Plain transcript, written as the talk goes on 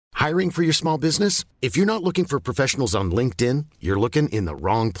Hiring for your small business? If you're not looking for professionals on LinkedIn, you're looking in the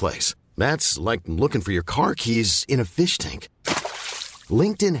wrong place. That's like looking for your car keys in a fish tank.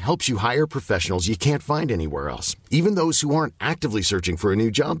 LinkedIn helps you hire professionals you can't find anywhere else, even those who aren't actively searching for a new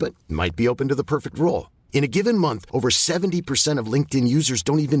job but might be open to the perfect role. In a given month, over 70% of LinkedIn users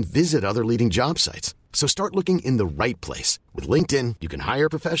don't even visit other leading job sites. So start looking in the right place. With LinkedIn, you can hire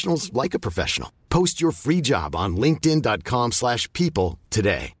professionals like a professional. Post your free job on linkedin.com/people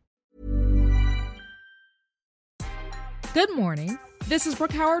today. Good morning. This is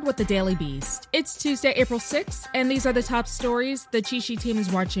Brooke Howard with the Daily Beast. It's Tuesday, April 6th, and these are the top stories the Chi-Chi team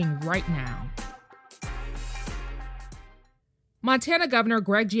is watching right now. Montana Governor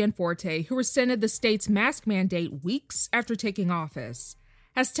Greg Gianforte, who rescinded the state's mask mandate weeks after taking office,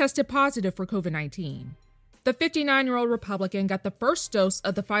 has tested positive for COVID-19. The 59-year-old Republican got the first dose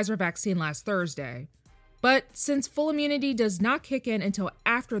of the Pfizer vaccine last Thursday. But since full immunity does not kick in until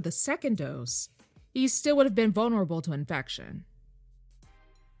after the second dose, he still would have been vulnerable to infection.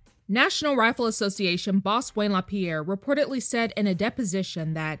 National Rifle Association boss Wayne LaPierre reportedly said in a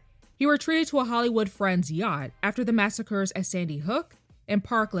deposition that he retreated to a Hollywood friend's yacht after the massacres at Sandy Hook and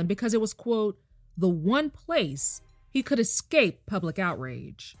Parkland because it was, quote, the one place he could escape public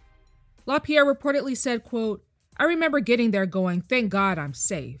outrage. LaPierre reportedly said, quote, I remember getting there going, thank God I'm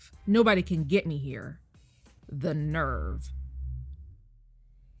safe. Nobody can get me here. The nerve.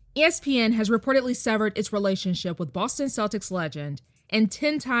 ESPN has reportedly severed its relationship with Boston Celtics legend and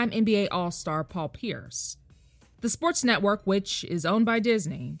 10-time NBA All-Star Paul Pierce. The sports network, which is owned by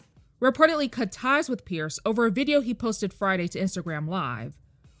Disney, reportedly cut ties with Pierce over a video he posted Friday to Instagram Live,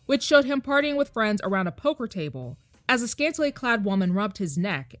 which showed him partying with friends around a poker table as a scantily clad woman rubbed his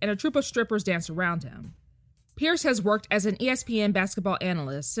neck and a troupe of strippers danced around him. Pierce has worked as an ESPN basketball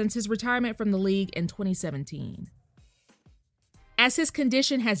analyst since his retirement from the league in 2017. As his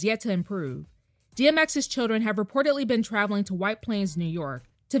condition has yet to improve, DMX's children have reportedly been traveling to White Plains, New York,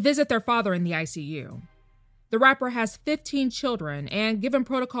 to visit their father in the ICU. The rapper has 15 children, and given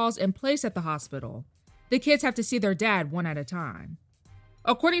protocols in place at the hospital, the kids have to see their dad one at a time.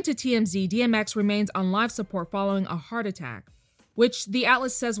 According to TMZ, DMX remains on life support following a heart attack, which the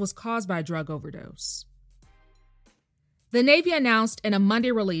outlet says was caused by a drug overdose. The Navy announced in a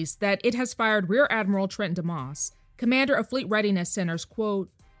Monday release that it has fired Rear Admiral Trent DeMoss, commander of Fleet Readiness Centers,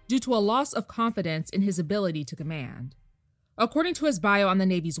 quote, due to a loss of confidence in his ability to command. According to his bio on the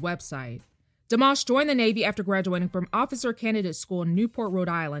Navy's website, DeMoss joined the Navy after graduating from Officer Candidate School in Newport, Rhode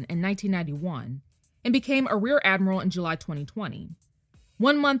Island in 1991 and became a Rear Admiral in July 2020.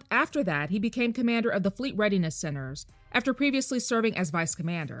 1 month after that, he became commander of the Fleet Readiness Centers after previously serving as vice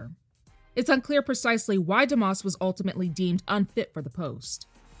commander. It's unclear precisely why DeMoss was ultimately deemed unfit for the post.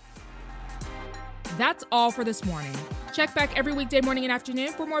 That's all for this morning. Check back every weekday morning and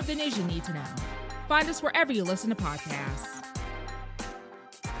afternoon for more of the news you need to know. Find us wherever you listen to podcasts.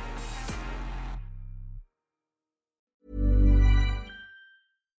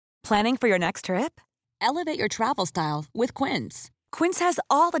 Planning for your next trip? Elevate your travel style with Quince. Quince has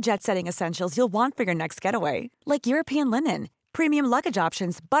all the jet-setting essentials you'll want for your next getaway, like European linen, premium luggage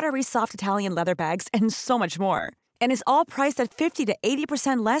options, buttery soft Italian leather bags, and so much more. And is all priced at 50 to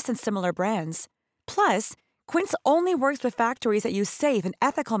 80% less than similar brands. Plus, Quince only works with factories that use safe and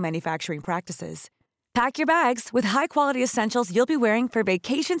ethical manufacturing practices. Pack your bags with high-quality essentials you'll be wearing for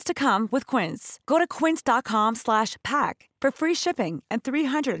vacations to come with Quince. Go to quince.com/pack for free shipping and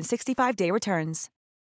 365-day returns.